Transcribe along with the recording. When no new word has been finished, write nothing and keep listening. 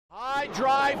Line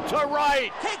drive to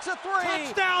right. Takes a three.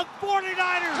 Touchdown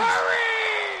 49ers.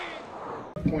 Hurry!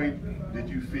 What point did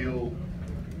you feel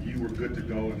you were good to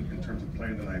go in terms of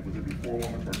playing tonight? Was it before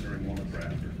warm-up or during warm-up or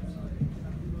after?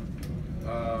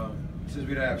 Since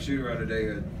we didn't have shooter out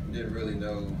today, I didn't really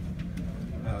know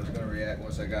how I was going to react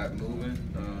once I got moving,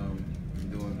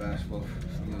 doing basketball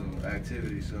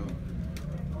activity. So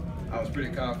I was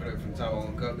pretty confident from the time I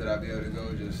woke up that I'd be able to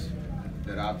go, just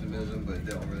that optimism, but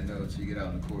don't really know until you get out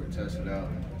on the court and test it out.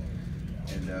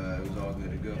 And it was all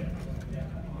good to go.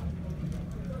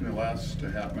 In the last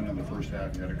half minute of the first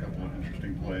half, you had a couple of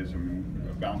interesting plays. I mean,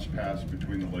 a bounce pass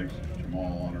between the legs of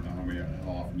Jamal. I don't know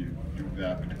how often you do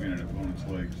that between an opponent's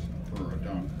legs for a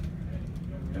dunk.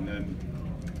 And then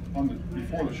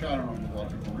before the shot, I don't know if a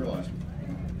lot of people realize,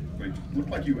 but it looked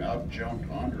like you out-jumped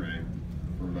Andre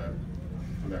or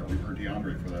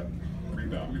DeAndre for that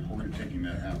rebound before you were taking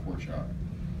that half-court shot.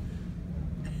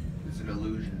 It's an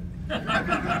illusion.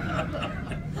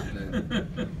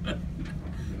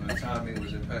 The timing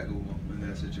was impeccable in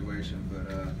that situation, but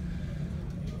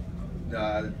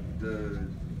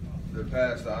the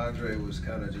pass to Andre was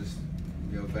kind of just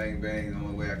bang bang, the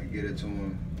only way I could get it to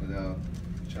him without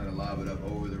trying to lob it up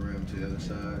over the rim to the other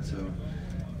side. So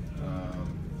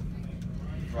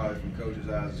probably from coach's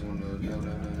eyes, it's one of those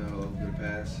no good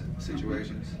pass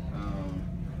situations.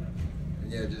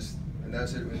 And yeah, and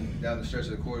that's it. Down the stretch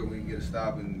of the court, we can get a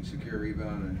stop and secure a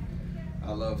rebound, and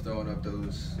I love throwing up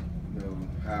those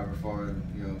however far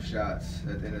shots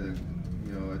at the end of the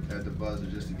at the buzzer,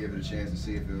 just to give it a chance to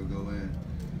see if it will go in.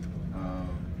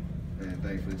 And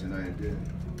thankfully tonight it did.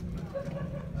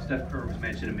 Steph Curry was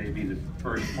mentioned, maybe the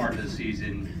first part of the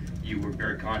season you were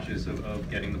very conscious of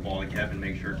getting the ball to Kevin,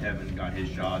 make sure Kevin got his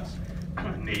shots.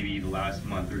 Maybe the last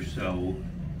month or so,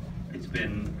 it's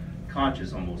been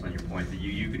conscious almost on your point that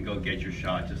you can go get your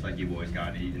shot just like you've always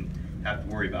gotten it. You didn't have to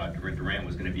worry about Durant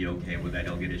was going to be okay with that.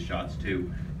 He'll get his shots too.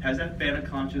 Has that been a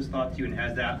conscious thought to you, and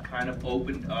has that kind of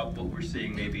opened up what we're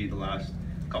seeing maybe the last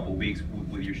couple of weeks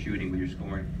with your shooting, with your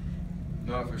scoring?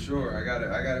 No, for sure. I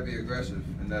gotta be aggressive,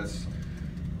 and that's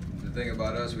the thing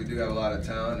about us. We do have a lot of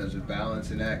talent. There's a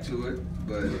balancing act to it,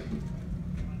 but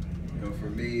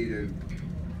for me to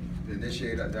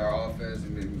initiate our offense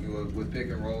with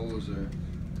pick and rolls or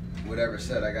whatever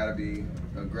set, I gotta be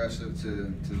aggressive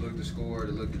to look to score,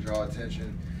 to look to draw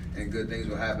attention, and good things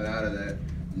will happen out of that,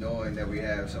 knowing that we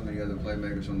have so many other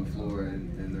playmakers on the floor,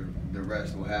 and the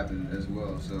rest will happen as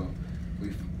well. So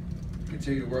we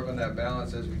continue to work on that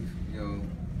balance as we've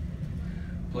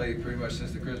played pretty much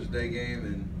since the Christmas Day game,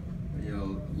 and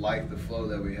like the flow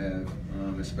that we have,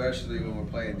 especially when we're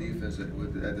playing defense at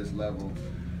this level,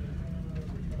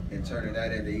 and turning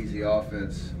that into easy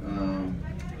offense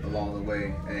along the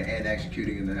way, and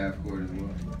executing in the half court as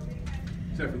well.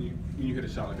 Steph, when you hit a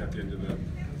shot like that at the end of the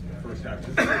first half,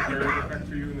 does that carry an effect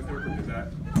for you in the third quarter? Does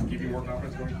that give you more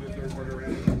confidence going into the third quarter?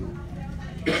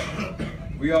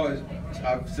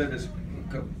 I've said this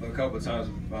a couple of times.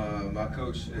 My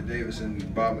coach at Davis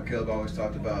and Bob McKillop always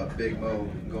talked about Big Mo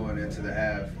going into the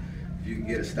half. If you can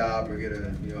get a stop or get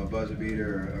a buzzer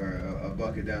beater or a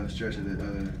bucket down the stretch of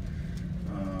the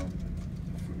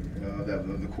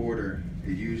quarter,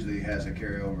 it usually has a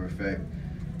carryover effect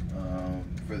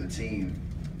for the team.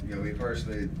 Me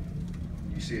personally,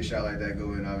 you see a shot like that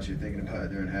go in, obviously you're thinking about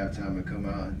it during halftime and come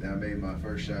out. And I made my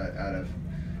first shot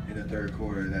in the third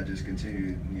quarter, and that just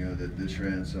continued the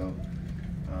trend. So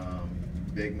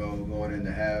Big Mo going into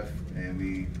half, and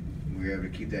we were able to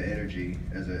keep that energy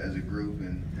as a group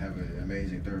and have an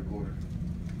amazing third quarter.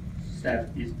 Steph,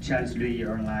 it's Chinese New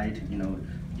Year night.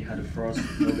 You had the first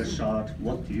no-good shot.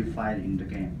 What did you find in the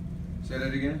game? Say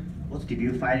that again? What did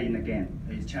you find in the game?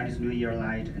 It's Chinese New Year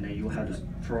night, and then you had the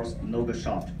first no-good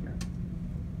shot.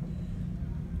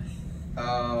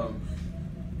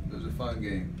 It was a fun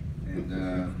game, and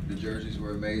the jerseys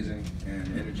were amazing, and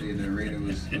the energy in the arena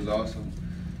was awesome,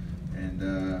 and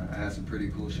I had some pretty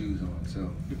cool shoes on, so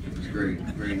it was great.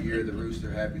 Great year, the Rooster.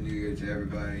 Happy New Year to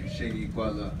everybody. Shingi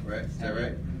Kwala, right? Is that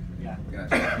right? Yeah.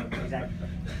 Gotcha. Exactly.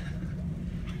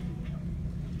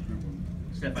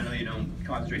 Steph, I know you don't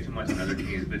concentrate too much on other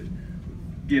teams, but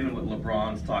given what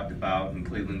LeBron's talked about and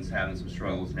Cleveland's having some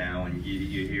struggles now, and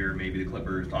you hear maybe the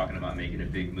Clippers talking about making a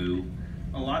big move,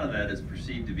 a lot of that is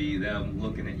perceived to be them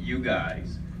looking at you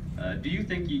guys. Do you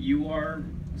think you are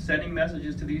sending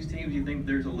messages to these teams? Do you think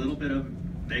there's a little bit of,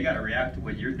 they got to react to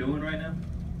what you're doing right now?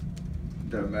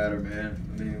 Doesn't matter, man.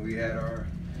 I mean, we had our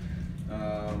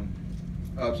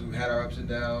ups and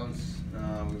downs.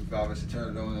 We've obviously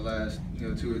turned it on the last 2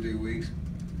 or 3 weeks.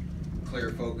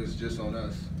 Clear focus just on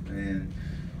us, and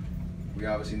we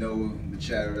obviously know the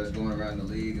chatter that's going around the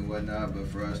league and whatnot. But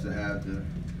for us to have the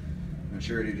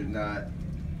maturity to not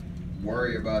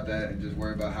worry about that and just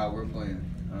worry about how we're playing.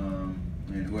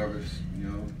 And whoever's, you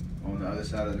know, on the other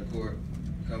side of the court,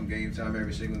 come game time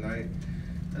every single night,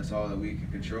 that's all that we can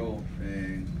control.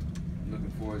 And I'm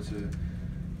looking forward to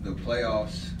the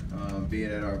playoffs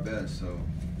being at our best. So,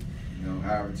 you know,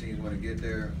 however teams want to get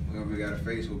there, whoever we got to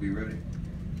face, we'll be ready.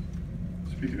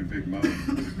 Speaking of Big Mo,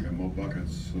 Mo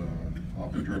buckets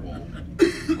off the dribble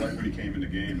right when he came in the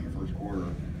game in the first quarter.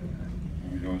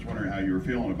 You know, I was wondering how you were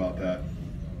feeling about that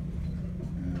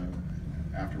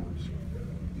afterwards.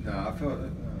 No, I felt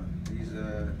he's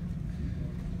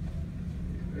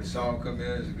saw him come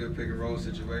in. It's a good pick and roll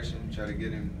situation. Try to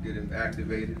get him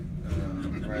activated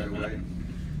right away,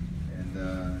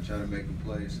 and try to make a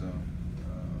play. So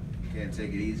can't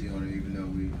take it easy on him, even though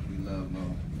we love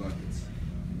Mo buckets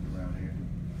around here.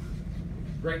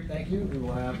 Great, thank you. We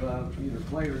will have either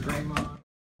Clay or Draymond.